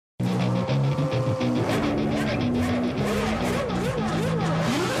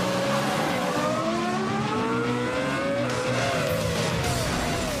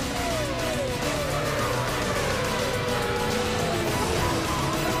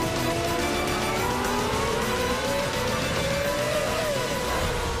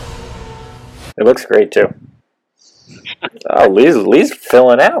It looks great too. Oh, Lee's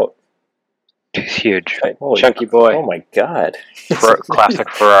filling out. He's huge. Holy, Chunky boy. Oh my god. Classic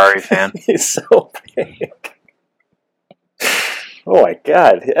Ferrari fan. He's so big. Oh my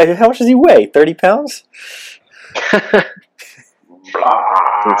god. How much does he weigh? 30 pounds?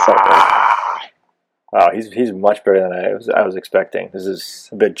 Wow, he's much better than I was expecting. This is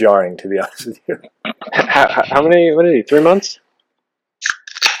a bit jarring, to be honest with you. How many? What is he? 3 months?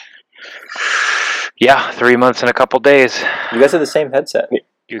 Yeah, 3 months and a couple days. You guys have the same headset.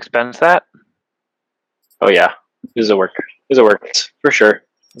 You expense that? Oh yeah, this is a work. This is a work for sure.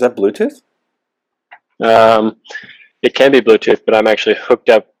 Is that Bluetooth? It can be Bluetooth, but I'm actually hooked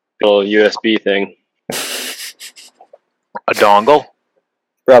up to a little USB thing. A dongle?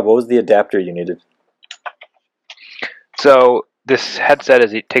 Rob, what was the adapter you needed? So this headset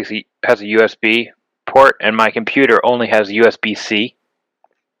has a USB port, and my computer only has USB-C.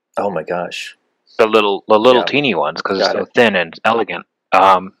 Oh my gosh. The little teeny ones, because it's so thin and elegant.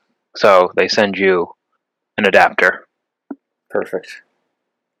 So they send you an adapter. Perfect.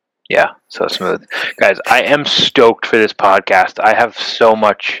 Yeah, so smooth. Guys, I am stoked for this podcast. I have so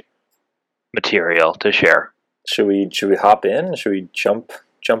much material to share. Should we hop in? Should we jump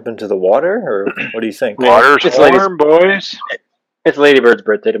into the water, or what do you think? Water's warm, boys. It's Lady Bird's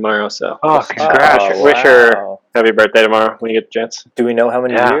birthday tomorrow, so congrats! Wish her happy birthday tomorrow when you get the chance. Do we know how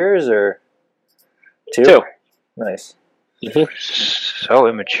many years, or two? 2. Nice. So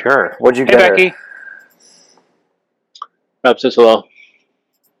immature. What'd you Hey, get Becky. Perhaps it's a little.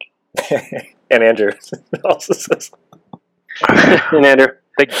 And Andrew also says. And Andrew,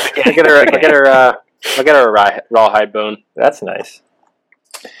 I get her a rawhide bone. That's nice.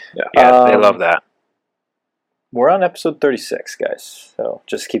 Yeah, they love that. We're on episode 36, guys. So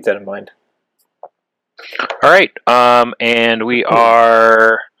just keep that in mind. All right, and we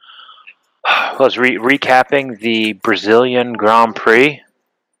are recapping the Brazilian Grand Prix.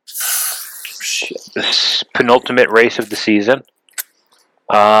 This penultimate race of the season.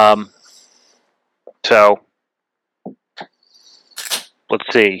 So let's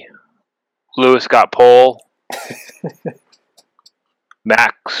see. Lewis got pole.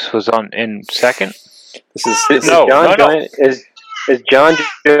 Max was in second. Is John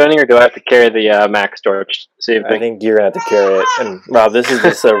joining, or do I have to carry the Max torch? I think you're gonna have to carry it. And wow, this is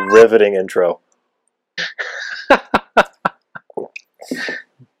just a riveting intro.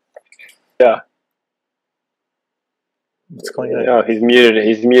 Yeah. What's going on? Oh, he's muted.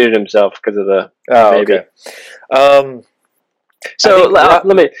 He's muted himself because of the baby. Okay. So let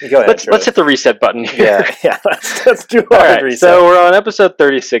me go ahead, let's hit the reset button here. Yeah. Let's do All a right. reset. So we're on episode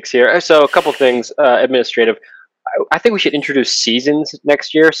 36 here. So a couple things administrative. I think we should introduce seasons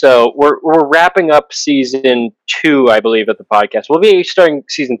next year. So we're wrapping up season 2, I believe, at the podcast. We'll be starting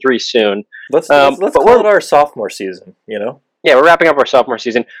season 3 soon. Let's call it our sophomore season. You know. Yeah, we're wrapping up our sophomore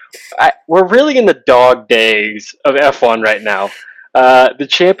season. We're really in the dog days of F1 right now. The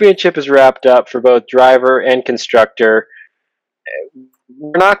championship is wrapped up for both driver and constructor.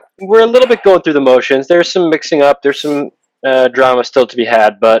 We're a little bit going through the motions. There's some mixing up. There's some drama still to be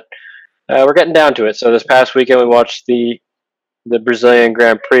had, but we're getting down to it. So this past weekend we watched the Brazilian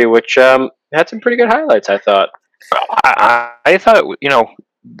Grand Prix, which had some pretty good highlights, I thought. I thought,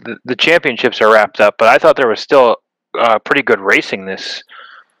 the championships are wrapped up, but I thought there was still pretty good racing this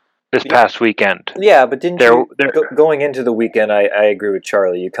past weekend. Yeah, but going into the weekend, I agree with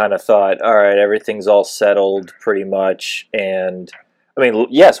Charlie. You kind of thought, all right, everything's all settled pretty much. And I mean,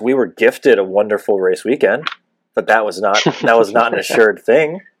 yes, we were gifted a wonderful race weekend, but that was not an assured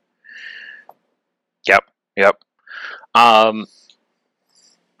thing. Yep.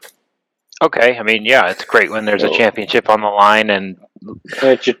 Okay, I mean, yeah, it's great when there's a championship on the line. And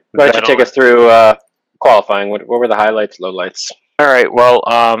why don't you take us through qualifying? What were the highlights, lowlights? All right, well,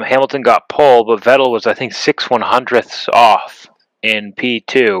 Hamilton got pole, but Vettel was, I think, 6/100ths off in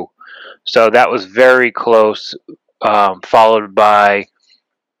P2. So that was very close, followed by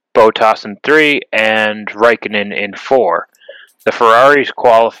Bottas in 3 and Raikkonen in 4. The Ferraris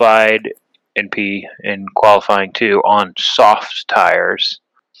qualified in qualifying 2 on soft tires,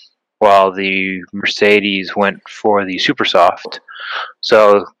 while the Mercedes went for the super soft.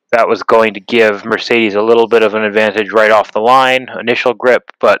 So that was going to give Mercedes a little bit of an advantage right off the line, initial grip,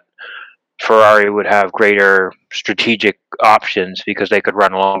 but Ferrari would have greater strategic options because they could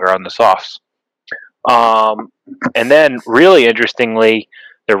run longer on the softs. And then, really interestingly,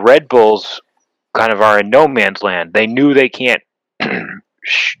 the Red Bulls kind of are in no man's land. They knew they can't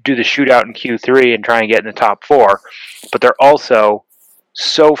do the shootout in Q3 and try and get in the top 4, but they're also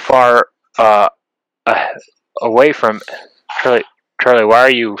so far away from Charlie, why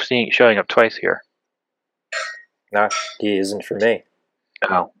are you showing up twice here? No, he isn't for me.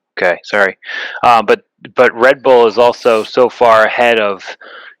 Oh, okay, sorry. But Red Bull is also so far ahead of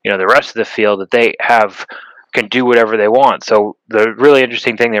the rest of the field that they can do whatever they want. So the really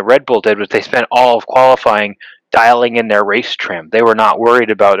interesting thing that Red Bull did was they spent all of qualifying dialing in their race trim. They were not worried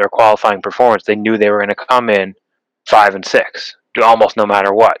about their qualifying performance. They knew they were going to come in 5 and 6, almost no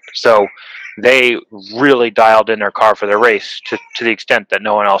matter what. So they really dialed in their car for the race to the extent that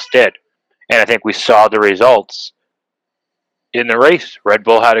no one else did. And I think we saw the results in the race. Red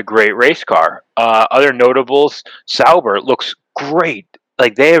Bull had a great race car. Other notables, Sauber looks great.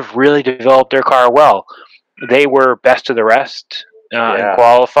 Like, they have really developed their car well. They were best of the rest in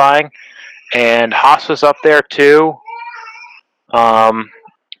qualifying, and Haas was up there too. Kind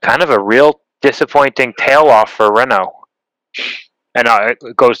of a real disappointing tail off for Renault. And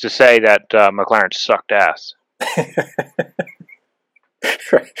it goes to say that McLaren sucked ass.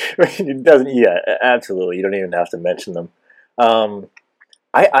 Right. It doesn't. Yeah, absolutely. You don't even have to mention them.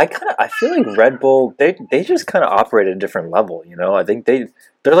 I feel like Red Bull, they just kind of operate at a different level. I think they're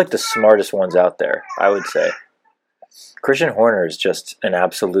like the smartest ones out there, I would say. Christian Horner is just an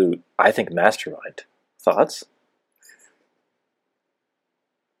absolute, I think, mastermind. Thoughts?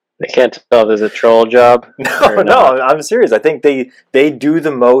 I can't tell if there's a troll job. No, I'm serious. I think they do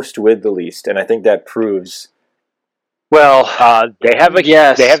the most with the least, and I think that proves. Well, they have the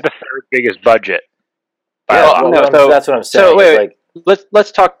third biggest budget. That's what I'm saying. So wait,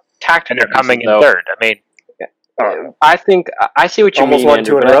 let's talk tactical. And they're coming in third. I mean, I think I see what you mean,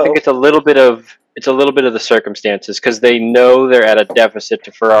 Andrew, but I think it's a little bit of the circumstances, because they know they're at a deficit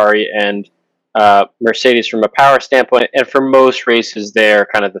to Ferrari and Mercedes from a power standpoint, and for most races they're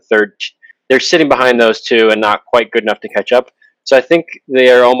kind of the third. They're sitting behind those two and not quite good enough to catch up. So I think they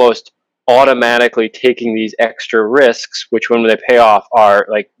are almost automatically taking these extra risks, which when they pay off are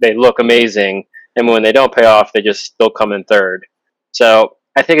like they look amazing, and when they don't pay off, they just still come in third. So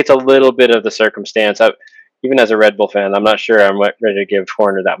I think it's a little bit of the circumstance. Even as a Red Bull fan, I'm not sure I'm ready to give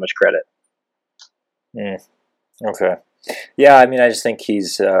Horner that much credit. Okay. Yeah, I mean, I just think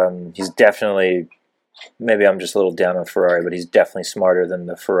he's definitely. Maybe I'm just a little down on Ferrari, but he's definitely smarter than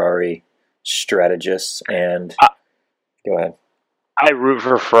the Ferrari strategists. And go ahead. I root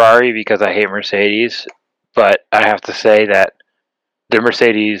for Ferrari because I hate Mercedes, but I have to say that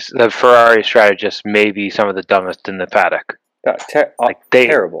the Ferrari strategists may be some of the dumbest in the paddock.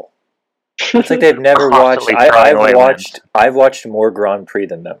 Terrible. It's like they've never watched. I've watched more Grand Prix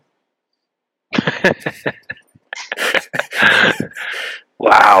than them.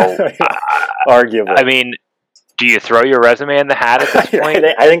 Wow. Arguably. I mean, do you throw your resume in the hat at this point?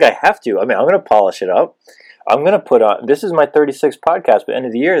 I think I have to. I mean, I'm going to polish it up. I'm going to put on. This is my 36th podcast, but end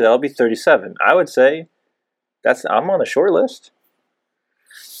of the year that'll be 37. I would say I'm on the short list.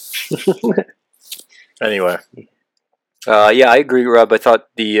 Anyway, yeah, I agree, Rob. I thought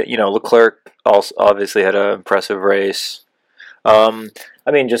Leclerc also obviously had an impressive race.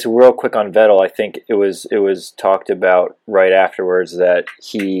 I mean, just real quick on Vettel, I think it was talked about right afterwards that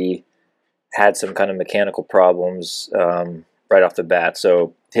he had some kind of mechanical problems right off the bat.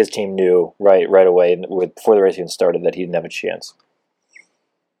 So his team knew right away before the race even started that he didn't have a chance.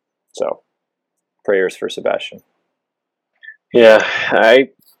 So prayers for Sebastian. Yeah, I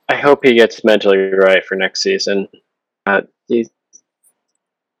hope he gets mentally right for next season. Yeah,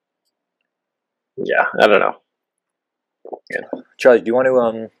 I don't know. Yeah. Charlie, do you want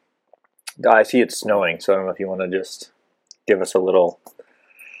to? I see it's snowing, so I don't know if you want to just give us a little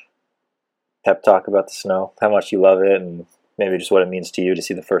pep talk about the snow, how much you love it, and maybe just what it means to you to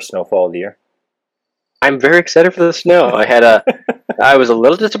see the first snowfall of the year. I'm very excited for the snow. I was a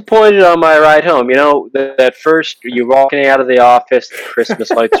little disappointed on my ride home. That first, you're walking out of the office, the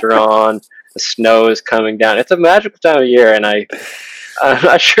Christmas lights are on, the snow is coming down. It's a magical time of year, and I'm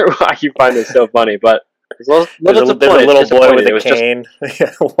not sure why you find it so funny, but there's a little boy with a cane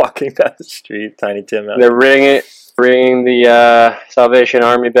walking down the street, Tiny Tim. They're ringing the Salvation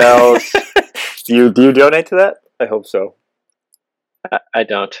Army bells. Do you donate to that? I hope so. I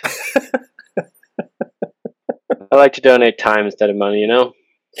don't. I like to donate time instead of money,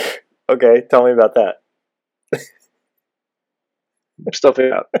 Okay, tell me about that. Still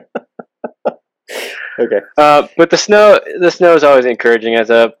figure out. Okay. But the snow is always encouraging. As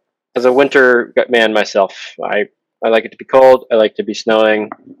a winter man myself, I like it to be cold. I like to be snowing.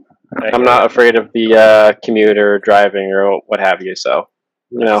 I'm not afraid of the commute or driving or what have you. So,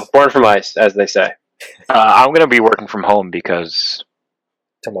 born from ice, as they say. I'm going to be working from home because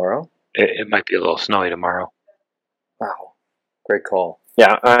tomorrow it might be a little snowy tomorrow. Wow, great call.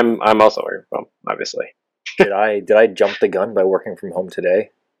 Yeah, I'm also working from home, obviously. Did I jump the gun by working from home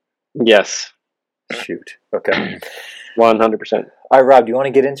today? Yes, Shoot. Okay. 100%. All right, Rob, do you want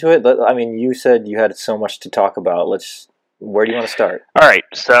to get into it? I mean, you said you had so much to talk about. Where do you want to start? All right,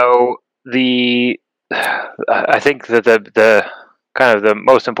 so I think that the kind of the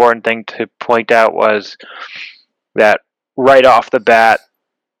most important thing to point out was that right off the bat,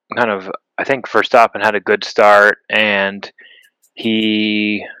 I think Verstappen had a good start, and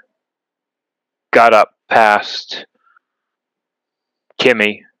he got up past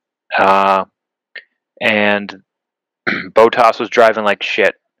Kimi, and Bottas was driving like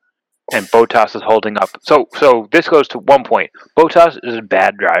shit, and Bottas is holding up. So this goes to one point. Bottas is a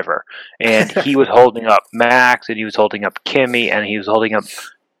bad driver, and he was holding up Max, and he was holding up Kimi, and he was holding up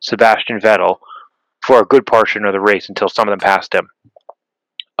Sebastian Vettel for a good portion of the race until some of them passed him.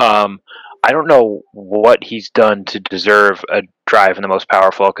 I don't know what he's done to deserve a drive in the most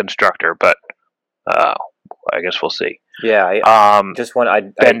powerful constructor, but I guess we'll see. Yeah, I just want I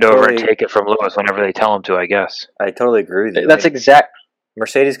bend over and take it from Lewis whenever they tell him to, I guess. I totally agree with you. That's exact.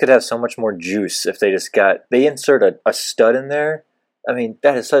 Mercedes could have so much more juice if they just they insert a stud in there. I mean,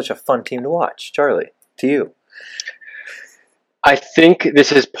 that is such a fun team to watch. Charlie, to you. I think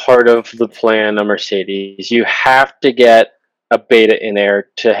this is part of the plan of Mercedes. You have to get a beta in there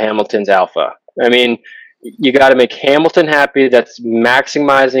to Hamilton's alpha. I mean, you got to make Hamilton happy. That's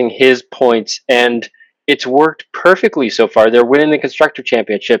maximizing his points, and it's worked perfectly so far. They're winning the Constructor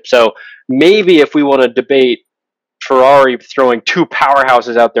Championship. So maybe if we want to debate Ferrari throwing two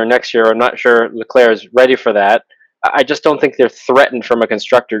powerhouses out there next year, I'm not sure Leclerc is ready for that. I just don't think they're threatened from a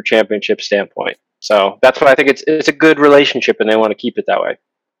Constructor Championship standpoint. So that's why I think it's a good relationship, and they want to keep it that way.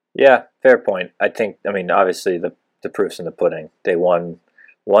 Yeah, fair point. I mean, obviously the proof's in the pudding. They won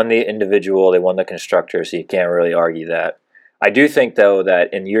the individual, they won the constructor, so you can't really argue that. I do think, though,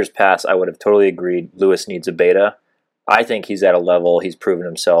 that in years past, I would have totally agreed Lewis needs a beta. I think he's at a level, he's proven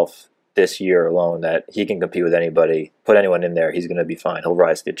himself this year alone that he can compete with anybody. Put anyone in there, he's going to be fine. He'll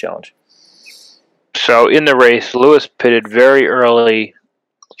rise to the challenge. So in the race, Lewis pitted very early.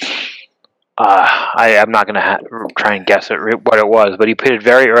 I'm not going to try and guess what it was, but he pitted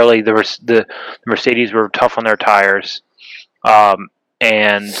very early. The Mercedes were tough on their tires,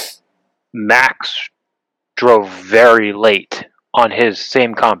 and Max drove very late on his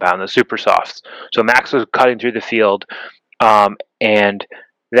same compound, the Super Softs. So Max was cutting through the field, and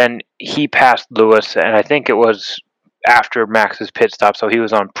then he passed Lewis, and I think it was after Max's pit stop, so he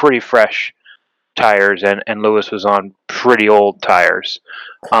was on pretty fresh tires, and Lewis was on pretty old tires.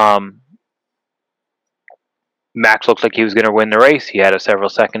 Max looked like he was going to win the race. He had a several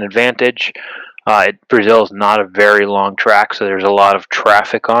second advantage. Brazil is not a very long track, so there's a lot of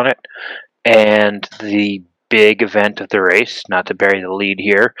traffic on it. And the big event of the race, not to bury the lead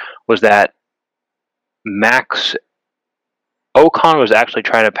here, was that Ocon was actually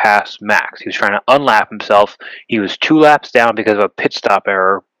trying to pass Max. He was trying to unlap himself. He was 2 laps down because of a pit stop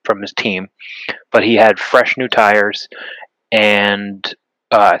error from his team, but he had fresh new tires, and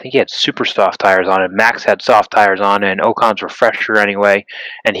I think he had super soft tires on, and Max had soft tires on, and Ocon's were fresher anyway,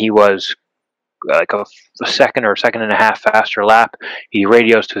 and he was like a second or a second and a half faster lap. He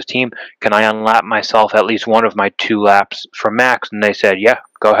radios to his team, can I unlap myself at least one of my 2 laps from Max? And they said, yeah,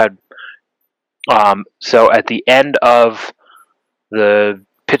 go ahead. So at the end of the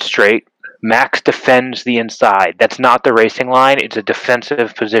pit straight, Max defends the inside. That's not the racing line, it's a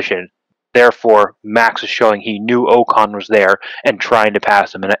defensive position. Therefore, Max is showing he knew Ocon was there and trying to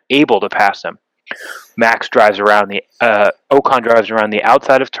pass him and able to pass him. Ocon drives around the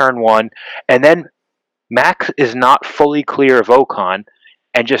outside of turn 1, and then Max is not fully clear of Ocon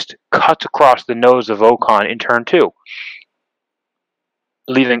and just cuts across the nose of Ocon in turn 2,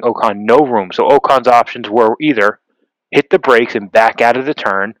 leaving Ocon no room. So Ocon's options were either hit the brakes and back out of the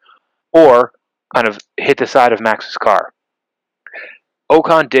turn, or kind of hit the side of Max's car.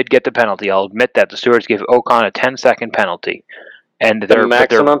 Ocon did get the penalty. I'll admit that the stewards gave Ocon a 10-second penalty, and the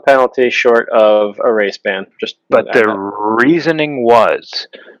maximum penalty short of a race ban. But the reasoning was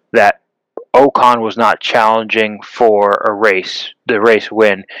that Ocon was not challenging for the race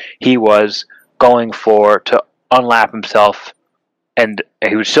win. He was going to unlap himself, and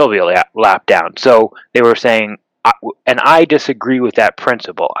he would still be lapped down. So they were saying, and I disagree with that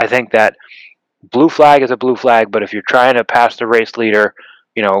principle. I think that blue flag is a blue flag, but if you're trying to pass the race leader,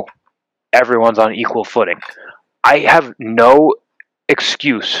 everyone's on equal footing. I have no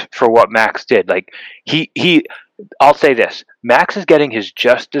excuse for what Max did. Like I'll say this: Max is getting his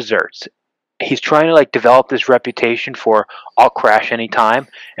just desserts, he's trying to like develop this reputation for I'll crash anytime,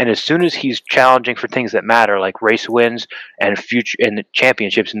 and as soon as he's challenging for things that matter, like race wins and future and the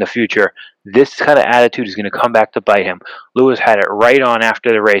championships in the future, this kind of attitude is going to come back to bite him. Lewis had it right on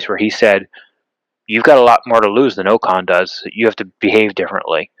after the race where he said, "You've got a lot more to lose than Ocon does. You have to behave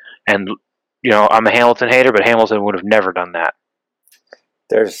differently." And I'm a Hamilton hater, but Hamilton would have never done that.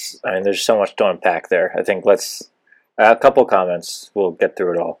 There's so much to unpack there. I think a couple comments. We'll get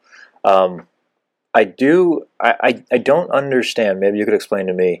through it all. I don't understand. Maybe you could explain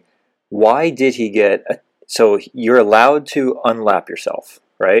to me, why did he get so you're allowed to unlap yourself,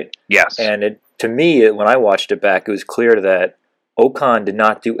 right? Yes. And to me, when I watched it back, it was clear that Ocon did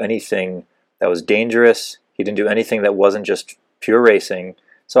not do anything that was dangerous. He didn't do anything that wasn't just pure racing.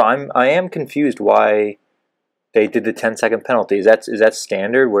 So I am confused why they did the 10-second penalty. Is that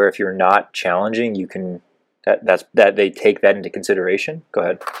standard, where if you're not challenging, you can that they take that into consideration? Go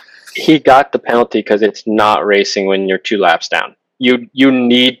ahead. He got the penalty because it's not racing when you're 2 laps down. You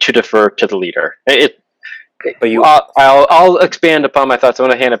need to defer to the leader. I'll expand upon my thoughts. I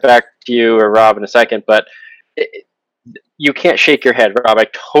want to hand it back to you or Rob in a second, but you can't shake your head, Rob. I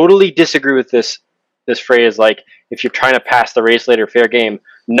totally disagree with this phrase, like, if you're trying to pass the race later, fair game.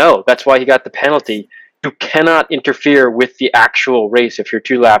 No, that's why he got the penalty. You cannot interfere with the actual race if you're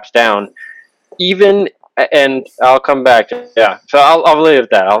 2 laps down. And I'll come back to so I'll leave it at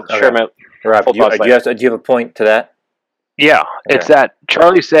that. I'll share my Rob, do you have a point to that? Yeah, okay. It's that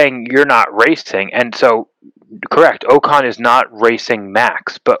Charlie's saying you're not racing, and so correct, Ocon is not racing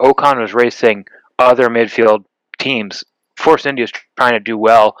Max, but Ocon was racing other midfield teams. Force India is trying to do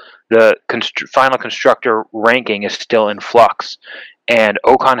well. The final constructor ranking is still in flux, and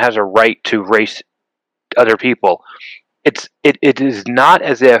Ocon has a right to race other people. It is not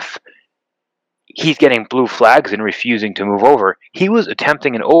as if he's getting blue flags and refusing to move over. He was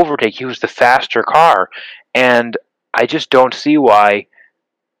attempting an overtake. He was the faster car, and I just don't see why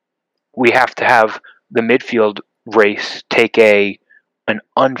we have to have the midfield race take an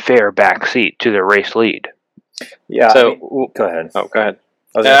unfair backseat to the race lead. Yeah. So go ahead. Oh, go ahead.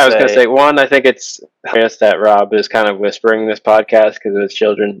 I was going to say, one, I think it's obvious that Rob is kind of whispering this podcast because of his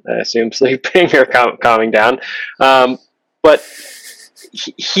children, I assume, sleeping or calming down. But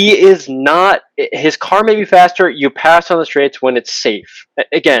he is not. His car may be faster. You pass on the straights when it's safe.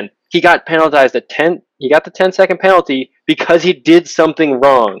 Again, he got penalized at 10. He got the 10-second penalty because he did something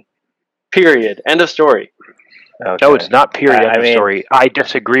wrong. Period. End of story. Okay. No, it's not period. End of story. I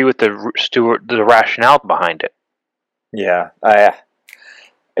disagree with the rationale behind it. Yeah.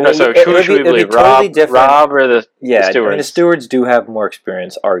 So who should we believe? Totally Rob or the stewards? The stewards do have more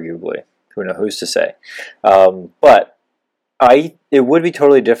experience, arguably. Who's to say? But it would be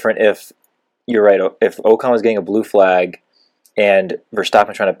totally different if you're right. If Ocon was getting a blue flag and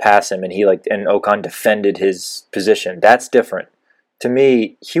Verstappen trying to pass him, and Ocon defended his position, that's different. To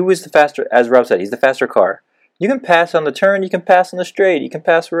me, he was the faster. As Rob said, he's the faster car. You can pass on the turn. You can pass on the straight. You can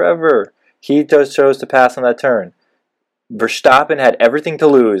pass wherever. He chose to pass on that turn. Verstappen had everything to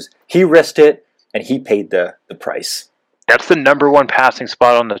lose. He risked it, and he paid the price. That's the number one passing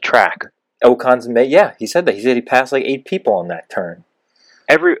spot on the track. Ocon's he said that. He said he passed like 8 people on that turn.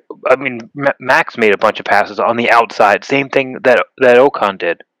 Max made a bunch of passes on the outside. Same thing that Ocon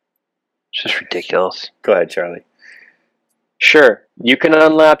did. It's just ridiculous. Go ahead, Charlie. Sure, you can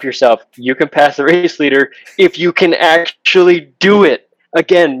unlap yourself. You can pass the race leader if you can actually do it.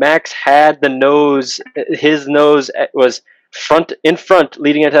 Again, Max had the nose. His nose was in front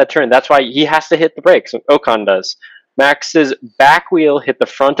leading into that turn. That's why he has to hit the brakes. Ocon does. Max's back wheel hit the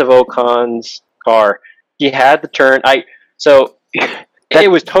front of Ocon's car. He had the turn.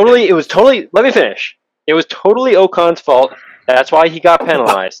 It was totally. Let me finish. It was totally Ocon's fault. That's why he got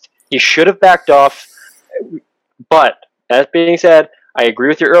penalized. He should have backed off. But that being said, I agree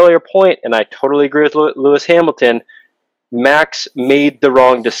with your earlier point, and I totally agree with Lewis Hamilton. Max made the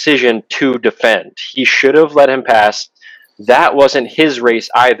wrong decision to defend. He should have let him pass. That wasn't his race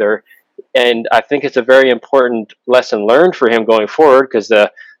either, and I think it's a very important lesson learned for him going forward, because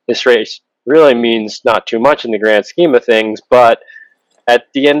this race really means not too much in the grand scheme of things, but at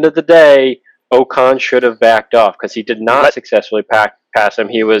the end of the day, Ocon should have backed off because he did not successfully pass him.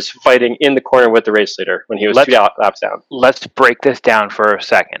 He was fighting in the corner with the race leader when he was 2 laps down. Let's break this down for a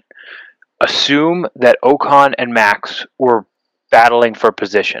second. Assume that Ocon and Max were battling for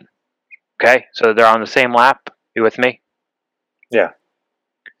position. Okay? So they're on the same lap. You with me? Yeah.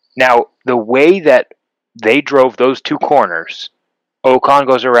 Now, the way that they drove those 2 corners, Ocon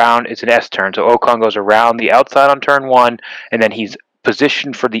goes around, it's an S turn, so Ocon goes around the outside on turn 1, and then he's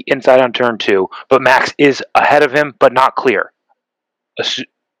positioned for the inside on turn 2, but Max is ahead of him, but not clear.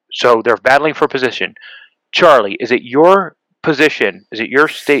 So they're battling for position. Charlie, is it your position? Is it your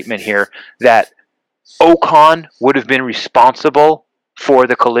statement here that Ocon would have been responsible for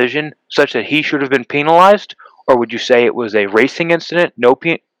the collision, such that he should have been penalized, or would you say it was a racing incident, no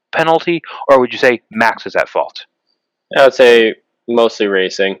penalty, or would you say Max is at fault? I would say mostly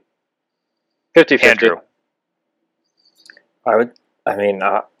racing. 50-50. Andrew.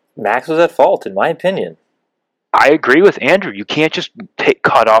 Max was at fault, in my opinion. I agree with Andrew. You can't just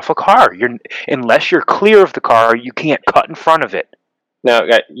cut off a car. Unless you're clear of the car, you can't cut in front of it. No,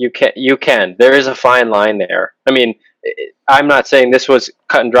 you can. You can. There is a fine line there. I mean, I'm not saying this was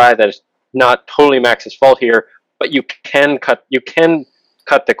cut and dry. That is not totally Max's fault here, but you can cut. You can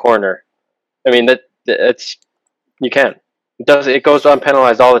cut the corner. I mean, that's you can. It goes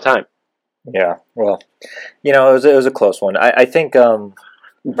unpenalized all the time. Yeah. Well, it was a close one. I think.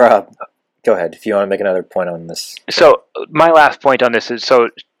 Rob, go ahead if you want to make another point on this. So my last point on this is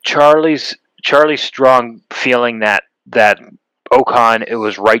Charlie's strong feeling that Ocon, it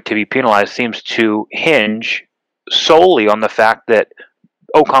was right to be penalized, seems to hinge solely on the fact that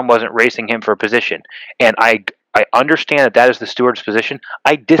Ocon wasn't racing him for position. And I understand that is the steward's position.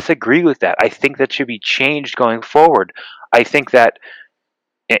 I disagree with that. I think that should be changed going forward. I think that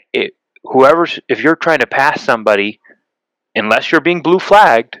if you're trying to pass somebody, unless you're being blue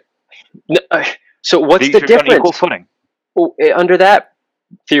flagged, so what's the difference? On equal footing. Well, under that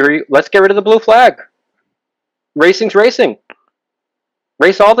theory, let's get rid of the blue flag. Racing's racing.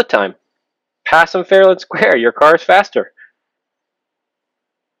 Race all the time. Pass them fair and square. Your car's faster.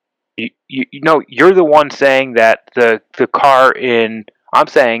 You're the one saying that the car in. I'm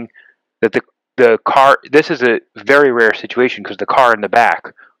saying that the car. This is a very rare situation because the car in the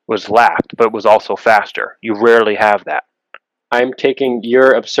back was lapped, but was also faster. You rarely have that. I'm taking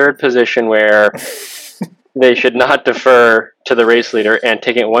your absurd position where they should not defer to the race leader and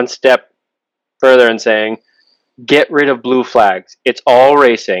taking it one step further and saying, get rid of blue flags. It's all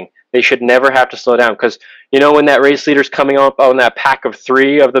racing. They should never have to slow down because, when that race leader's coming up on that pack of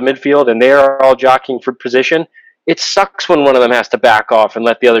 3 of the midfield and they're all jockeying for position, it sucks when one of them has to back off and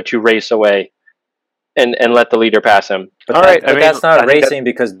let the other 2 race away and let the leader pass him. But that's not racing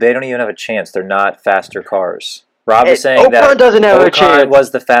because they don't even have a chance. They're not faster cars. Rob is saying Ocon that doesn't have a chance. was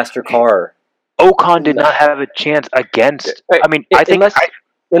the faster car. Ocon did not have a chance against. I mean, I think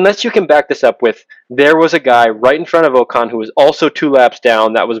unless you can back this up with, there was a guy right in front of Ocon who was also 2 laps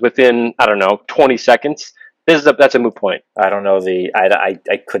down. That was within 20 seconds. That's a moot point. I don't know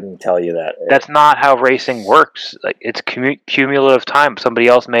I couldn't tell you that. That's not how racing works. Like it's cumulative time. Somebody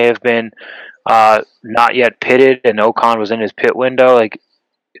else may have been not yet pitted, and Ocon was in his pit window. Like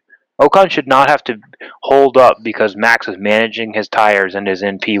Ocon should not have to hold up because Max is managing his tires and is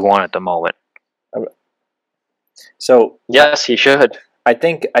in P1 at the moment. So yes, he should. I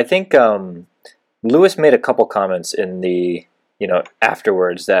think Lewis made a couple comments in the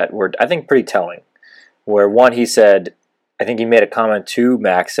afterwards that were I think pretty telling. Where one he said, I think he made a comment to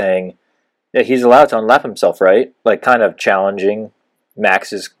Max saying that he's allowed to unlap himself, right? Like kind of challenging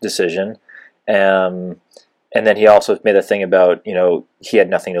Max's decision. And then he also made a thing about, he had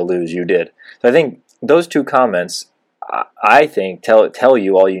nothing to lose, you did. So I think those 2 comments, I think, tell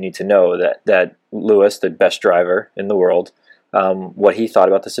you all you need to know that Lewis, the best driver in the world, what he thought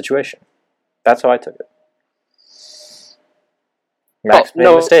about the situation. That's how I took it. Max made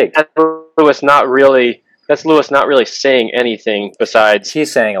a mistake. That's Lewis not really saying anything besides...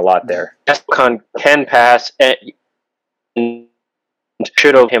 He's saying a lot there. Ocon can pass and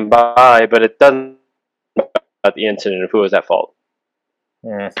should have him by, but it doesn't about the incident of who was at fault.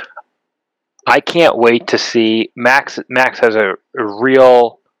 Mm. I can't wait to see Max. Max has a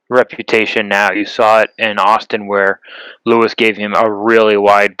real reputation now. You saw it in Austin where Lewis gave him a really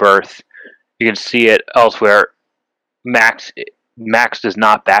wide berth. You can see it elsewhere. Max does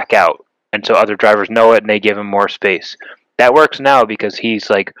not back out, and so other drivers know it and they give him more space. That works now because he's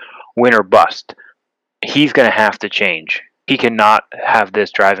like win or bust. He's going to have to change. He cannot have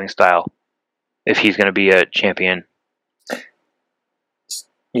this driving style if he's going to be a champion.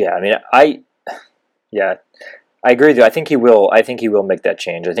 Yeah, I mean, I agree with you. I think he will make that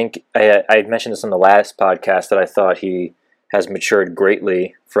change. I think I mentioned this on the last podcast that I thought he has matured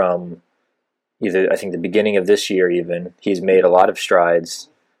greatly from either, I think, the beginning of this year even. He's made a lot of strides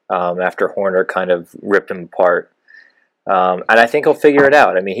after Horner kind of ripped him apart. And I think he'll figure it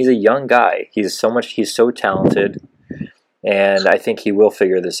out. I mean, he's a young guy. He's so talented, and I think he will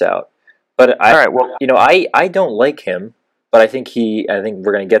figure this out. But I don't like him, but I think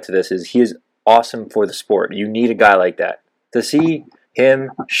we're going to get to this, he is awesome for the sport. You need a guy like that. To see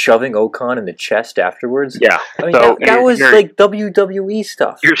him shoving Ocon in the chest afterwards. Yeah. I mean, So that was like WWE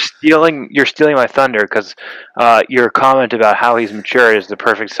stuff. You're stealing my thunder, because your comment about how he's mature is the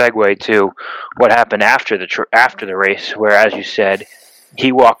perfect segue to what happened after the race, where, as you said,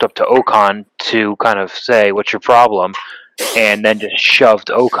 he walked up to Ocon to kind of say, "What's your problem?" and then just shoved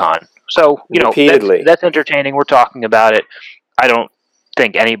Ocon. So, Repeatedly. that's entertaining. We're talking about it. I don't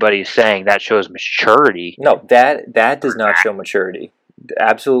think anybody's saying that shows maturity. No, that does not show maturity.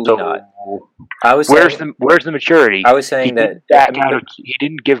 Absolutely not. I was where's the maturity? I was saying that he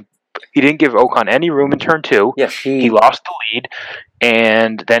didn't give Ocon any room in turn 2. Yes, he lost the lead,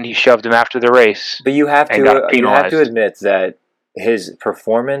 and then he shoved him after the race. But you have to admit that his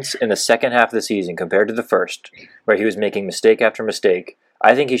performance in the second half of the season compared to the first, where he was making mistake after mistake,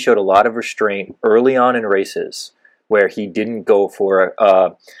 I think he showed a lot of restraint early on in races, where he didn't go for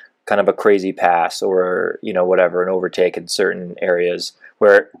kind of a crazy pass or whatever, an overtake in certain areas,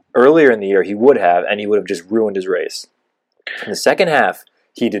 where earlier in the year he would have, and he would have just ruined his race. In the second half,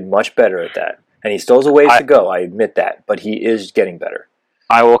 he did much better at that, and he still has a ways to go. I admit that, but he is getting better.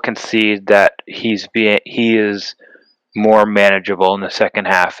 I will concede that he is more manageable in the second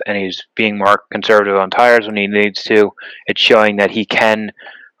half, and he's being more conservative on tires when he needs to. It's showing that he can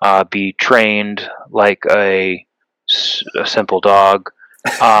be trained like a simple dog.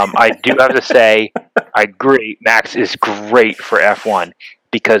 I do have to say, I agree, Max is great for F1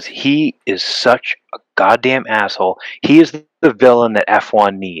 because he is such a goddamn asshole. He is the villain that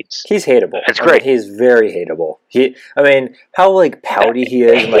F1 needs. He's hateable. It's great. He's very hateable. How pouty he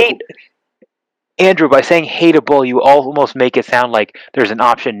is. Andrew, by saying hateable, you almost make it sound like there's an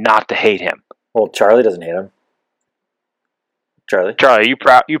option not to hate him. Well, Charlie doesn't hate him. Charlie, are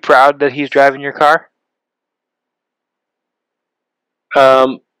you proud that he's driving your car?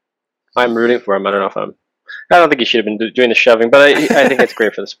 I'm rooting for him. I don't think he should have been doing the shoving, but I think it's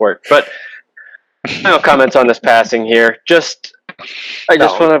great for the sport. But no comments on this passing here.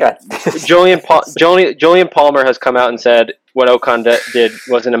 Julian Palmer has come out and said what Ocon did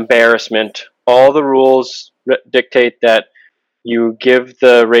was an embarrassment. All the rules dictate that you give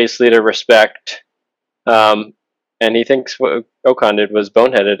the race leader respect, and he thinks what Ocon did was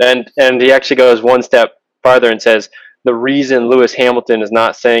boneheaded. And he actually goes one step farther and says the reason Lewis Hamilton is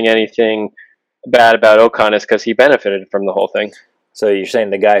not saying anything bad about Ocon is because he benefited from the whole thing. So you're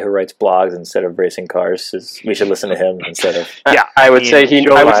saying the guy who writes blogs instead of racing cars we should listen to him instead of? Yeah, I would say he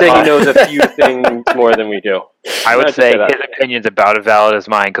knows a few things more than we do. I would say his opinion's about as valid as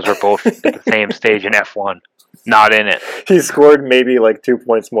mine because we're both at the same stage in F1, not in it. He scored maybe 2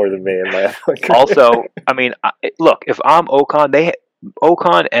 points more than me in my F1 career. Also, look, if I'm Ocon,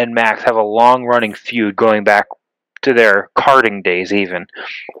 Ocon and Max have a long-running feud going back to their karting days even.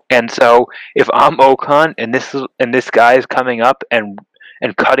 And so if I'm Ocon and this guy is coming up and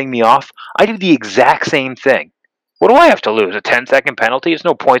cutting me off, I do the exact same thing. What do I have to lose? A 10-second penalty? It's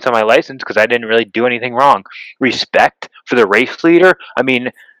no points on my license because I didn't really do anything wrong. Respect for the race leader?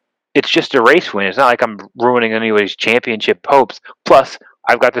 It's just a race win. It's not like I'm ruining anybody's championship hopes. Plus,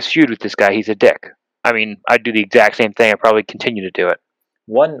 I've got this feud with this guy. He's a dick. I'd do the exact same thing. I'd probably continue to do it.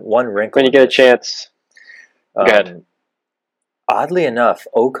 One wrinkle. When you get a chance... Go ahead. Oddly enough,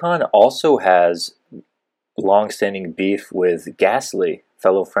 Ocon also has long-standing beef with Gasly,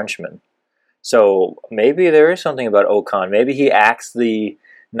 fellow Frenchman. So maybe there is something about Ocon. Maybe he acts the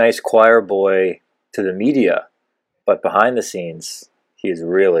nice choir boy to the media, but behind the scenes, he is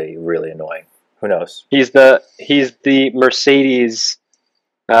really, really annoying. Who knows? He's the Mercedes.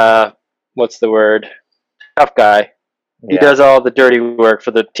 What's the word? Tough guy. He does all the dirty work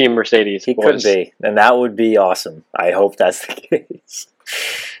for the Team Mercedes. He could be, and that would be awesome. I hope that's the case.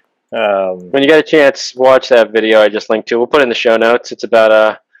 When you get a chance, watch that video I just linked to. We'll put it in the show notes. It's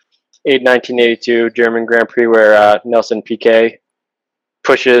about 1982 German Grand Prix where Nelson Piquet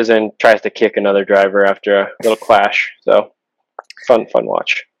pushes and tries to kick another driver after a little clash. So, fun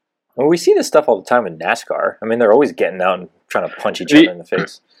watch. Well, we see this stuff all the time in NASCAR. They're always getting out and trying to punch each other in the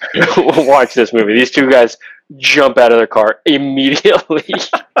face. Watch this movie. These two guys jump out of their car immediately.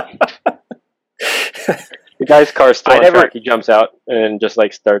 The guy's car's still on track. He jumps out and just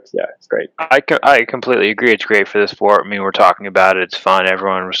starts. Yeah, it's great. I completely agree. It's great for the sport. We're talking about it. It's fun.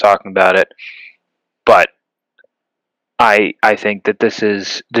 Everyone was talking about it. But I think that this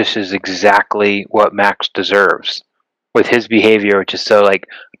is exactly what Max deserves with his behavior, which is so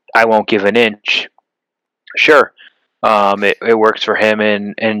I won't give an inch. Sure, it works for him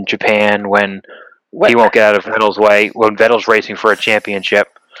in Japan when he won't get out of Vettel's way when Vettel's racing for a championship.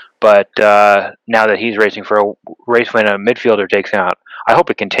 But now that he's racing for a race when a midfielder takes him out, I hope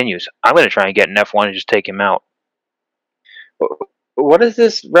it continues. I'm going to try and get an F1 and just take him out. What is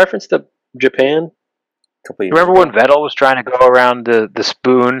this reference to Japan? Couple years Remember ago. when Vettel was trying to go around the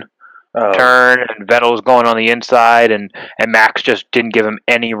spoon Oh, turn, and Vettel was going on the inside, and Max just didn't give him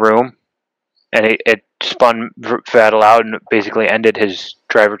any room, and it spun Vettel out and basically ended his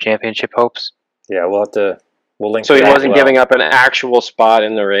driver championship hopes. yeah, we'll link. So to he that as wasn't well. giving up an actual spot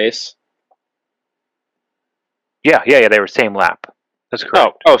in the race. Yeah, they were same lap. That's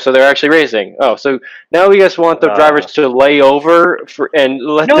correct. So they're actually racing. Oh, so now we just want the drivers to lay over and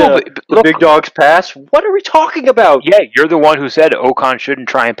let the look, big dogs pass? What are we talking about? Yeah, you're the one who said Ocon shouldn't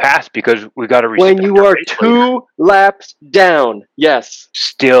try and pass because we got to respect When you the are race 2 laps down, yes.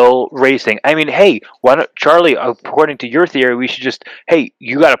 still racing. I mean, hey, why don't Charlie? According to your theory, we should just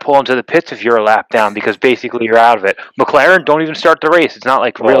you got to pull into the pits if you're a lap down because basically you're out of it. McLaren, don't even start the race. It's not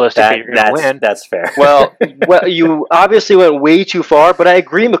like realistic that you're going to win. That's fair. Well, you obviously went way too far, but I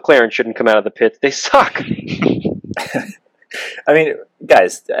agree McLaren shouldn't come out of the pits. They suck. I mean,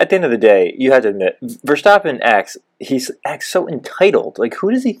 guys, at the end of the day, you have to admit, Verstappen acts so entitled. Like,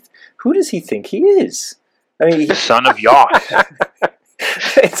 who does he think he is? I mean, The son of Yoss.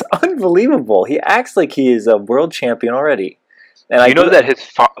 it's unbelievable. He acts like he is a world champion already. And You know that his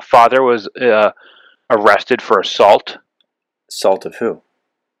father was arrested for assault? Salt of who?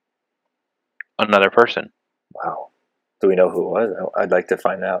 Another person. Wow. Do we know who it was? I'd like to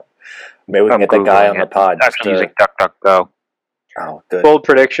find out. Maybe we can I'm get that guy Googling on the it. pod. Actually, using DuckDuckGo. Oh, good. Bold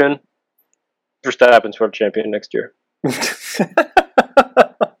prediction. Verstappen's world champion next year.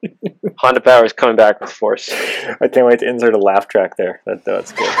 Honda Power is coming back with force. I can't wait to insert a laugh track there.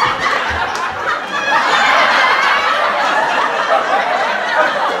 That's good.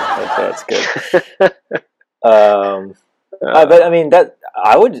 That's good. But I mean, that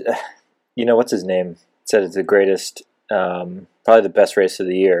I would. What's his name? Said it's the greatest, probably the best race of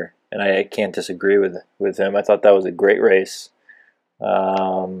the year, and I can't disagree with him. I thought that was a great race.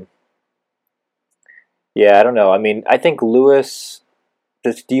 Yeah, I don't know. I mean, I think Lewis.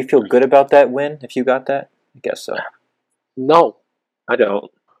 Do you feel good about that win if you got that? I guess so. No, I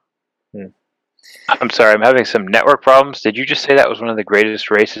don't. I'm sorry, I'm having some network problems. Did you just say that was one of the greatest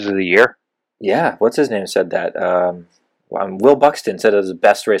races of the year? Yeah, what's his name said that? Will Buxton said it was the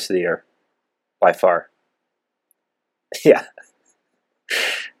best race of the year, by far. Yeah,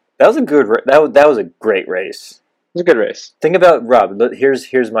 that was a good. That was a great race. It was a good race. Think about Rob.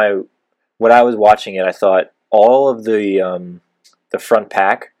 Here's my when I was watching it. I thought all of the front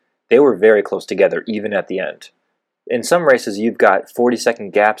pack, they were very close together, even at the end. In some races, you've got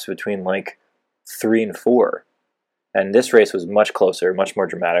 40-second gaps between like 3 and 4, and this race was much closer, much more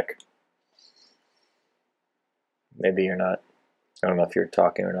dramatic. Maybe you're not. I don't know if you're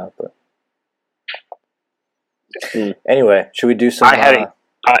talking or not, but anyway, should we do some? I had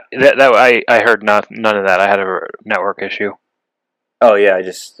I heard none of that. I had a network issue. Oh yeah,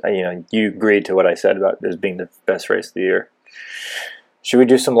 you agreed to what I said about this being the best race of the year. Should we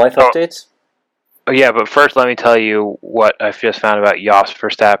do some life updates? Oh, yeah, but first let me tell you what I've just found about Jos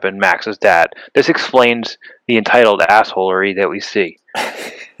Verstappen, Max's dad. This explains the entitled assholery that we see.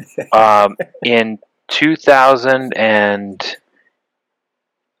 In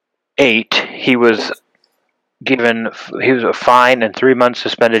 2008, he was a fine and 3 months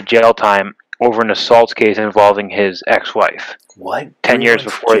suspended jail time over an assault case involving his ex-wife. What? 10 years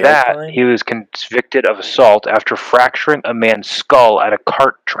before that, he was convicted of assault after fracturing a man's skull at a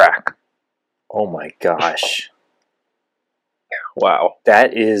kart track. Oh my gosh. Wow.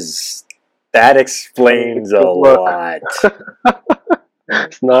 That explains a lot.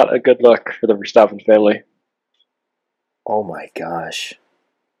 It's not a good look for the Verstappen family. Oh my gosh.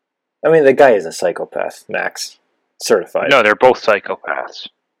 I mean, the guy is a psychopath, Max. Certified. No, they're both psychopaths.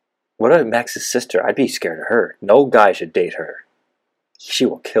 What about Max's sister? I'd be scared of her. No guy should date her. She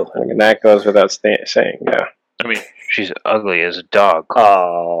will kill I him. mean, that goes without saying, yeah. I mean, she's ugly as a dog.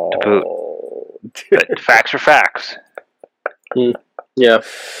 Oh. But facts are facts. Yeah.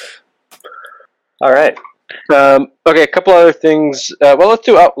 All right. Okay, a couple other things. Well, let's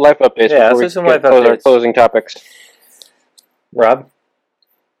do life updates Yeah, before we let's do some get life close our updates. closing topics. Rob?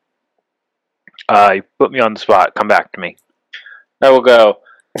 You put me on the spot. Come back to me. I will go.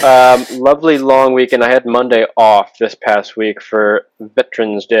 Lovely long weekend. I had Monday off this past week for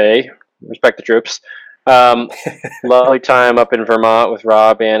Veterans Day. Respect the troops. Lovely time up in Vermont with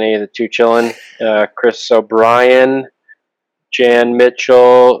Rob, Annie, the two chillin', Chris O'Brien, Jan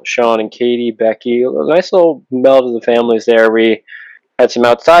Mitchell, Sean and Katie, Becky. A nice little meld of the families there. We had some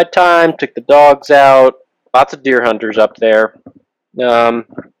outside time, took the dogs out, lots of deer hunters up there. And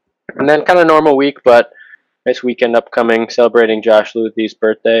then kind of normal week, but nice weekend upcoming, celebrating Josh Luthy's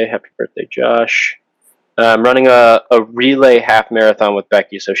birthday. Happy birthday, Josh. I'm running a relay half marathon with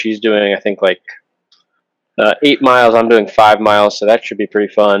Becky, so she's doing, I think, like 8 miles. I'm doing 5 miles, so that should be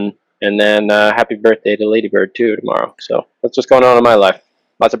pretty fun. And then happy birthday to Ladybird, too, tomorrow. So that's what's going on in my life.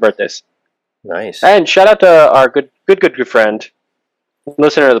 Lots of birthdays. Nice. And shout out to our good friend,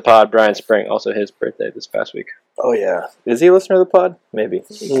 listener of the pod, Brian Spring. Also his birthday this past week. Oh, yeah. Is he a listener of the pod? Maybe.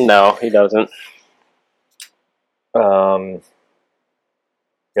 No, he doesn't. You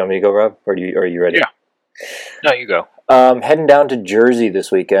want me to go, Rob? Or are you ready? Yeah. No, you go. Heading down to Jersey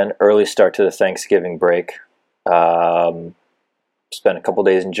this weekend. Early start to the Thanksgiving break. Spent a couple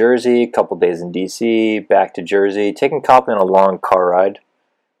days in Jersey, a couple days in DC, back to Jersey. Taking Copley on a long car ride.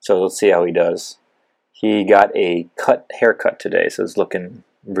 So let's see how he does. He got a haircut today, so it's looking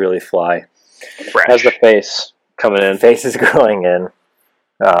really fly. Fresh. How's the face coming in? Face is growing in.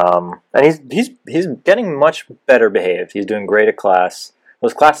 And he's getting much better behaved. He's doing great at class.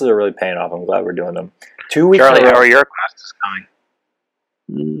 Those classes are really paying off. I'm glad we're doing them. 2 weeks Charlie, in a row. how are your classes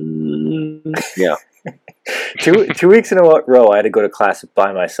coming? Yeah. 2 weeks in a row, I had to go to class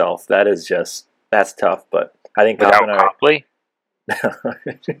by myself. That's tough. But I think Without Cop and I, Copley?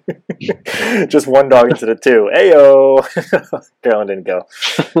 just one dog instead of two. Ayo, Carolyn didn't go.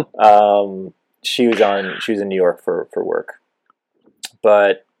 She was in New York for work,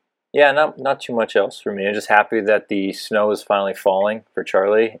 but yeah, not too much else for me. I'm just happy that the snow is finally falling for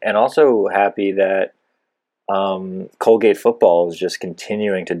Charlie, and also happy that Colgate football is just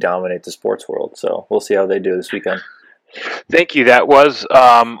continuing to dominate the sports world. So we'll see how they do this weekend. Thank you. That was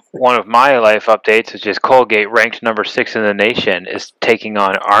one of my life updates. Is just Colgate, ranked number 6 in the nation, is taking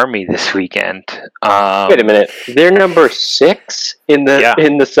on Army this weekend. Wait a minute. They're number 6 in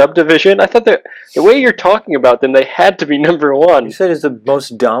the subdivision? I thought that the way you're talking about them, they had to be number 1. You said it's the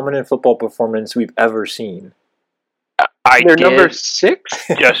most dominant football performance we've ever seen. They're did number 6?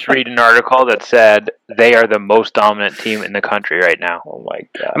 just read an article that said they are the most dominant team in the country right now. Oh my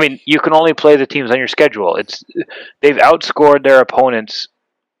god! I mean, you can only play the teams on your schedule. They've outscored their opponents.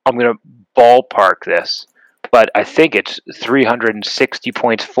 I'm going to ballpark this, but I think it's 360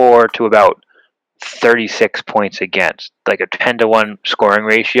 points for to about 36 points against, like a 10-to-1 scoring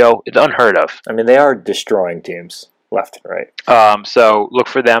ratio. It's unheard of. I mean, they are destroying teams left and right. So look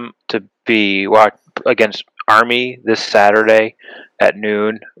for them to be against Army this Saturday at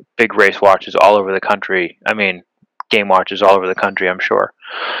noon. Big race watches all over the country. I mean, game watches all over the country, I'm sure.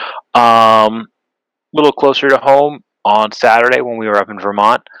 A little closer to home, on Saturday when we were up in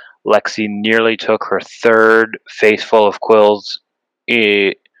Vermont, Lexi nearly took her 3rd face full of quills,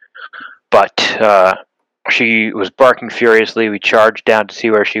 but she was barking furiously. We charged down to see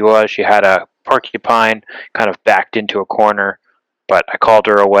where she was. She had a porcupine kind of backed into a corner, but I called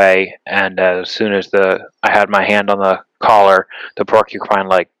her away, and as soon as I had my hand on the collar, the porcupine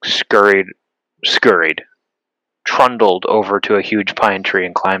scurried, trundled over to a huge pine tree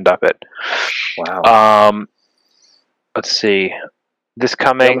and climbed up it. Wow. Let's see. This I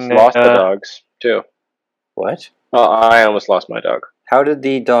coming almost lost the dogs, too. What? Oh, I almost lost my dog. How did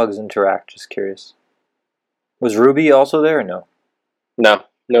the dogs interact? Just curious. Was Ruby also there or no? No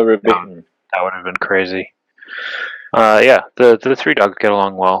Ruby. That would have been crazy. Yeah, the 3 dogs get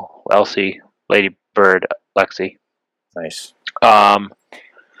along well. Elsie, Ladybird, Lexi. Nice.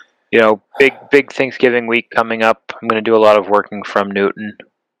 Big Thanksgiving week coming up. I'm going to do a lot of working from Newton,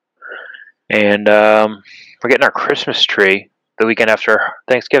 and we're getting our Christmas tree the weekend after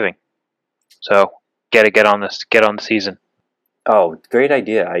Thanksgiving. So get on the season. Oh, great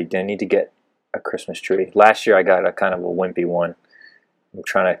idea! I need to get a Christmas tree. Last year I got a kind of a wimpy one. I'm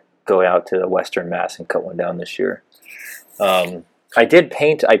trying to go out to the Western Mass and cut one down this year. I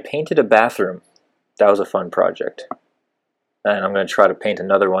painted a bathroom. That was a fun project. And I'm going to try to paint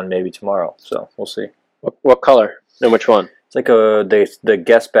another one maybe tomorrow. So we'll see. What color? And which one? It's like the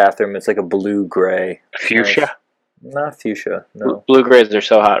guest bathroom. It's like a blue-gray. Fuchsia? Nice. Not fuchsia, no. Blue grays are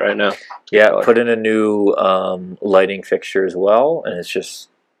so hot right now. Yeah, put in a new lighting fixture as well. And it's just,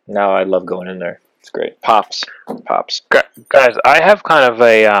 now I love going in there. It's great. Pops. Guys, I have kind of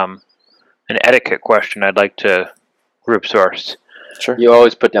an etiquette question I'd like to group source. Sure. You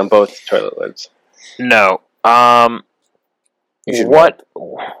always put down both toilet lids. No. You should What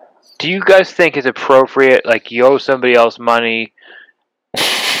do you guys think is appropriate? Like, you owe somebody else money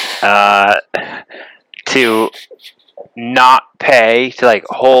to not pay, to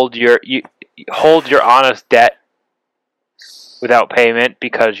hold your honest debt without payment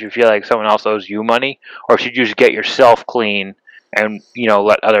because you feel like someone else owes you money, or should you just get yourself clean and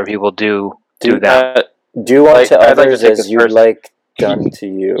let other people do that? Do unto I'd like to others take as this you first. like done to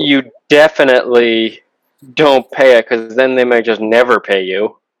you. You definitely don't pay it because then they might just never pay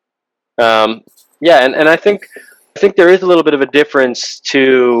you. Yeah, and I think there is a little bit of a difference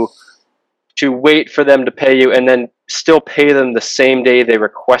to wait for them to pay you and then still pay them the same day they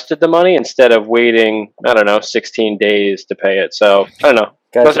requested the money instead of waiting, I don't know, 16 days to pay it. So, I don't know.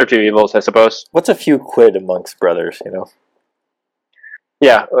 Guys, those are two evils, I suppose. What's a few quid amongst brothers, you know?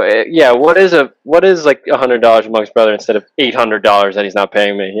 Yeah. What is like $100 amongst brothers instead of $800 that he's not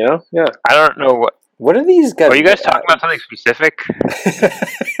paying me, you know? Yeah. I don't know What are these guys? Are you guys talking about something specific?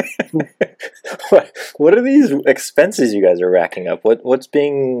 What are these expenses you guys are racking up? What's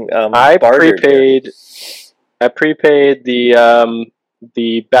being I bartered here? prepaid the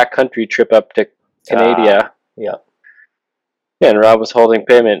backcountry trip up to Canada. Yeah. Yeah, and Rob was holding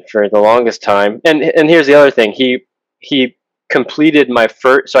payment for the longest time. And here's the other thing. He completed my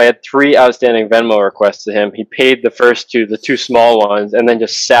first, so I had 3 outstanding Venmo requests to him. He paid the first 2, the 2 small ones, and then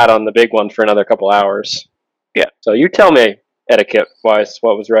just sat on the big one for another couple hours. Yeah. So you tell me, etiquette-wise,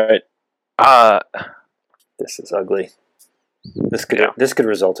 what was right. This is ugly. This could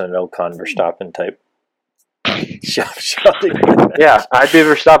result in an Ocon Verstappen type. Yeah, I'd be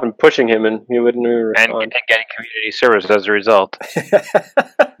Verstappen pushing him, and he wouldn't even respond. And getting community service as a result.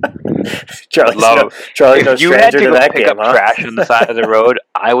 Charlie's no if you had stranger to to go that pick game, up huh? trash on the side of the road,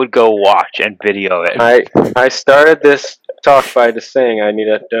 I would go watch and video it. I started this talk by just saying I need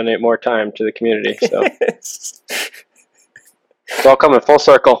to donate more time to the community. So it's all coming full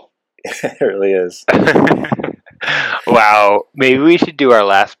circle. It really is. Wow, maybe we should do our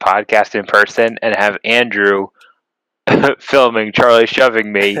last podcast in person and have Andrew filming Charlie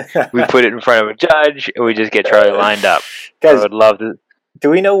shoving me. We put it in front of a judge and we just get Charlie lined up. Guys, I would love to. Do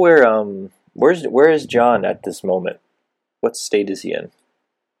we know where is John at this moment? What state is he in?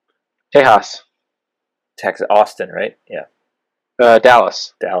 Tejas. Texas, Austin, right? Yeah.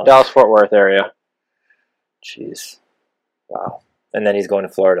 Dallas, Fort Worth area. Jeez. Wow. And then he's going to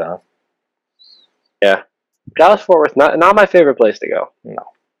Florida, huh? Yeah. Dallas, Fort Worth, not my favorite place to go. No,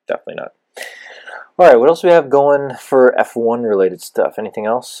 definitely not. All right, what else do we have going for F1 related stuff? Anything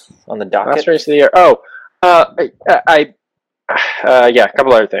else on the docket? Last race of the year. Oh, yeah, a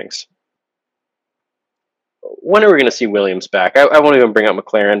couple other things. When are we going to see Williams back? I won't even bring up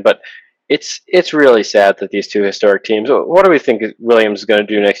McLaren, but it's really sad that these two historic teams. What do we think Williams is going to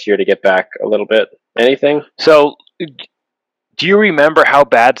do next year to get back a little bit? Anything? So, do you remember how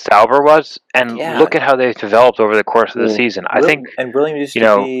bad Sauber was? And look at how they've developed over the course of the season. I think, and Williams used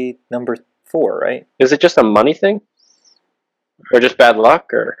to be number 4, right? Is it just a money thing, or just bad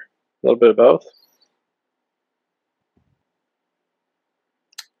luck, or a little bit of both?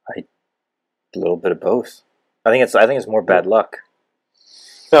 A little bit of both. I think it's more bad luck.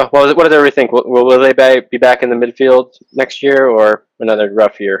 No, well, what does everybody think? Will they be back in the midfield next year, or another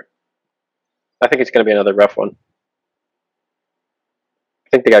rough year? I think it's going to be another rough one. I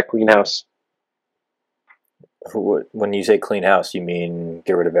think they got clean house. When you say clean house, you mean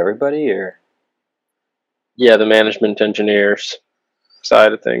get rid of everybody, or? Yeah, the management engineers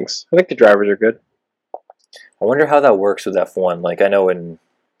side of things. I think the drivers are good. I wonder how that works with F1. Like, I know in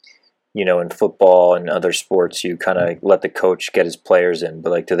football and other sports, you kind of let the coach get his players in, but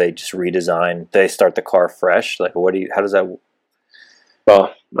like, do they just redesign? Do they start the car fresh? Like, how does that?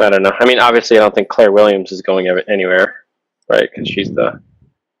 Well, I don't know. I mean, obviously, I don't think Claire Williams is going anywhere, right? Because she's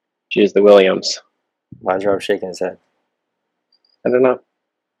the Williams. Why is Rob shaking his head? I don't know.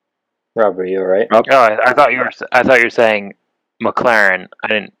 Rob, are you all right? Oh, I thought you were saying McLaren.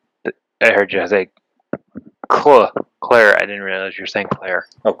 I heard you say Claire. I didn't realize you were saying Claire.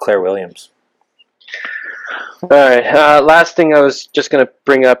 Oh, Claire Williams. All right. Last thing I was just going to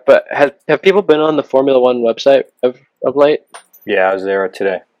bring up. Have people been on the Formula One website of late? Yeah, I was there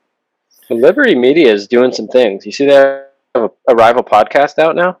today. Liberty Media is doing some things. You see they have a rival podcast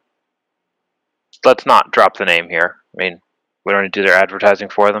out now? Let's not drop the name here. I mean, we don't need to do their advertising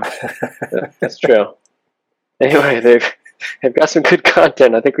for them. That's true. Anyway, they've got some good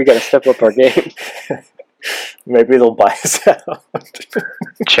content. I think we got to step up our game. Maybe they'll buy us out.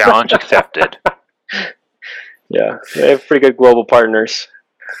 Challenge accepted. Yeah, they have pretty good global partners.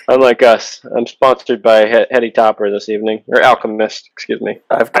 Unlike us, I'm sponsored by Hetty Topper this evening, or Alchemist, excuse me.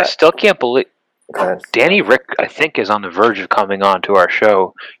 I still can't believe. Danny Rick, I think, is on the verge of coming on to our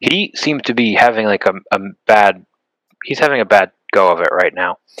show. He seems to be having like a bad. He's having a bad go of it right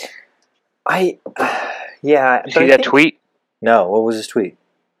now. Yeah. See that tweet? No. What was his tweet?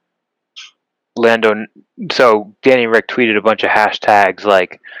 So Danny Rick tweeted a bunch of hashtags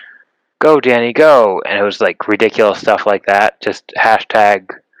like "Go Danny Go," and it was like ridiculous stuff like that. Just hashtag.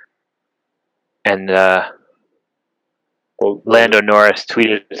 And Lando Norris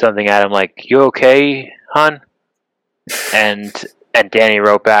tweeted something at him like, "You okay, hon?" And Danny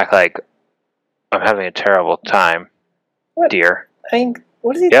wrote back like, I'm having a terrible time, What? dear. I mean,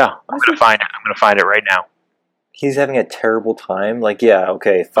 what is he? Yeah, I'm gonna find it. I'm gonna find it right now. He's having a terrible time. Like, yeah,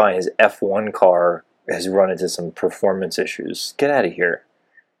 okay, fine. His F1 car has run into some performance issues. Get out of here.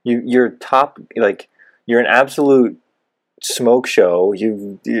 You're top. Like, you're an absolute smoke show.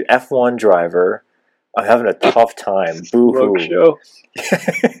 You F1 driver. I'm having a tough time. Boo hoo. Show.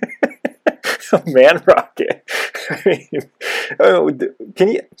 Man Rocket. I mean, can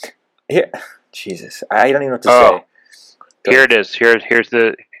you? Here, Jesus, I don't even know what to say. Here it is. Here's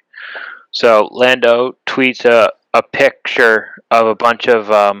the. So Lando tweets a picture of a bunch of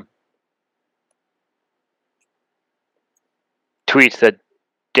tweets that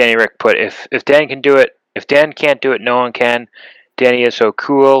Danny Rick put. If Dan can do it, if Dan can't do it, no one can. Danny is so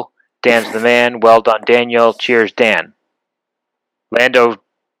cool. Dan's the man. Well done, Daniel. Cheers, Dan. Lando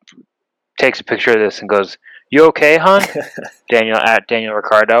takes a picture of this and goes, "You okay, hon?" Daniel at Daniel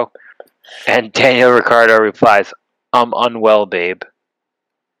Ricciardo, and Daniel Ricciardo replies, "I'm unwell, babe."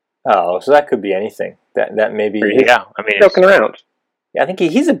 Oh, so that could be anything. That may be. Yeah, I mean, Joking around. Yeah, I think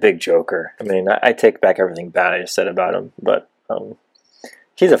he's a big joker. I mean, I take back everything bad I just said about him, but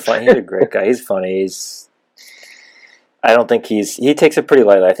he's a great guy. He's funny. I don't think he takes it pretty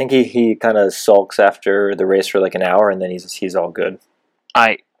lightly. I think he kind of sulks after the race for like an hour, and then he's all good.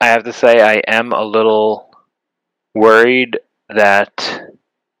 I have to say I am a little worried that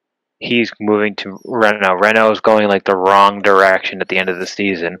he's moving to Renault. Renault is going like the wrong direction at the end of the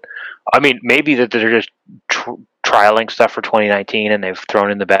season. I mean, maybe that they're just trialing stuff for 2019 and they've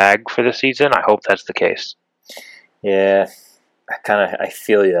thrown in the bag for the season. I hope that's the case. Yeah, I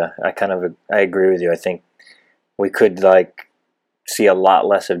feel you. I agree with you. I think we could like see a lot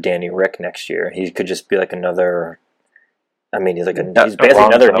less of Danny Rick next year. He could just be like another. I mean, he's basically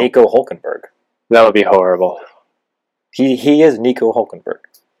another Nico Hulkenberg. That would be horrible. He is Nico Hulkenberg.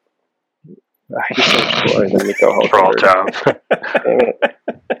 He's so cooler than Nico Hulkenberg.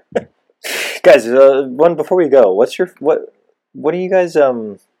 Guys, one before we go, what are you guys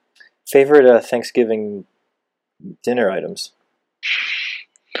favorite Thanksgiving dinner items?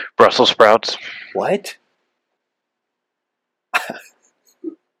 Brussels sprouts. What?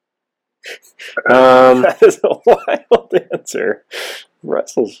 That is a wild answer.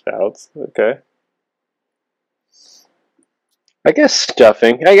 Brussels sprouts. Okay. I guess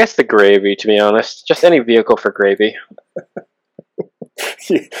stuffing. I guess the gravy, to be honest. Just any vehicle for gravy.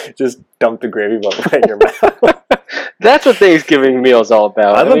 You just dump the gravy bottle right in your mouth. That's what Thanksgiving meal's all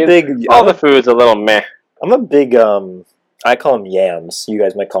about. All the food's a little meh. I'm a big, I call them yams. You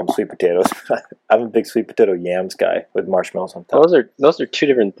guys might call them sweet potatoes. I'm a big sweet potato yams guy with marshmallows on top. Those are two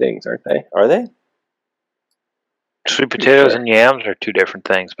different things, aren't they? Are they? Sweet potatoes and yams are two different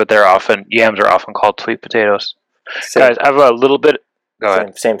things, but yams are often called sweet potatoes. Guys, I have a little bit. Go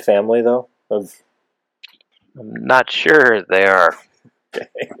ahead. Same family though. I'm not sure they are. Okay.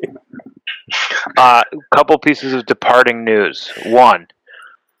 Couple pieces of departing news. One,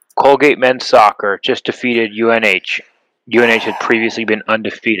 Colgate men's soccer just defeated UNH. UNH had previously been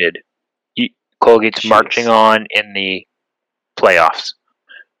undefeated. Colgate's marching on in the playoffs.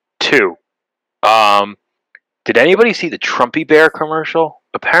 Two, did anybody see the Trumpy Bear commercial?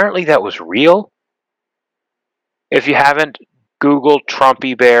 Apparently that was real. If you haven't, Google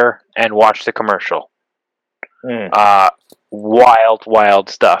Trumpy Bear and watch the commercial. Wild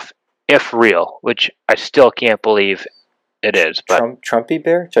stuff. If real, which I still can't believe it is. But Trumpy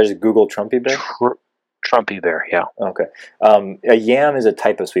Bear? Should I just Google Trumpy Bear? Trumpy Bear, yeah. Okay. A yam is a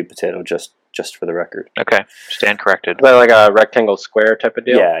type of sweet potato, just for the record. Okay, stand corrected. Is that like a rectangle square type of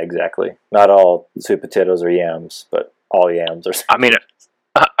deal? Yeah, exactly. Not all sweet potatoes are yams, but all yams are. I mean,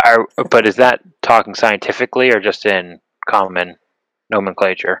 but is that talking scientifically or just in common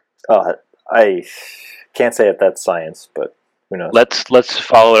nomenclature? I can't say if that's science, but who knows? Let's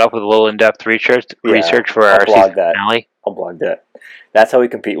follow it up with a little in-depth research for our season finale. I'll blog that. That's how we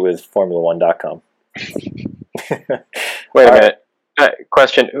compete with Formula1.com. Wait a minute.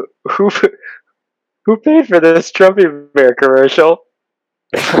 Question: Who paid for this Trumpy Bear commercial?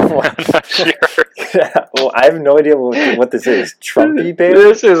 I'm not sure. Well, I have no idea what this is. Trumpy Bear?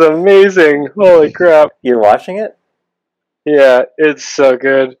 This is amazing. Holy crap. You're watching it? Yeah, it's so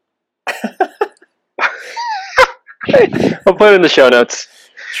good. I'll put it in the show notes.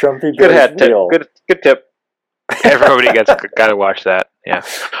 Trumpy Bear. Good hat tip. Good tip. Everybody got to watch that. Yeah.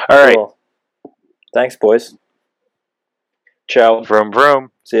 All right. Cool. Thanks, boys. Ciao. Vroom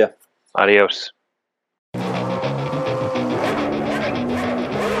vroom. See ya. Adios.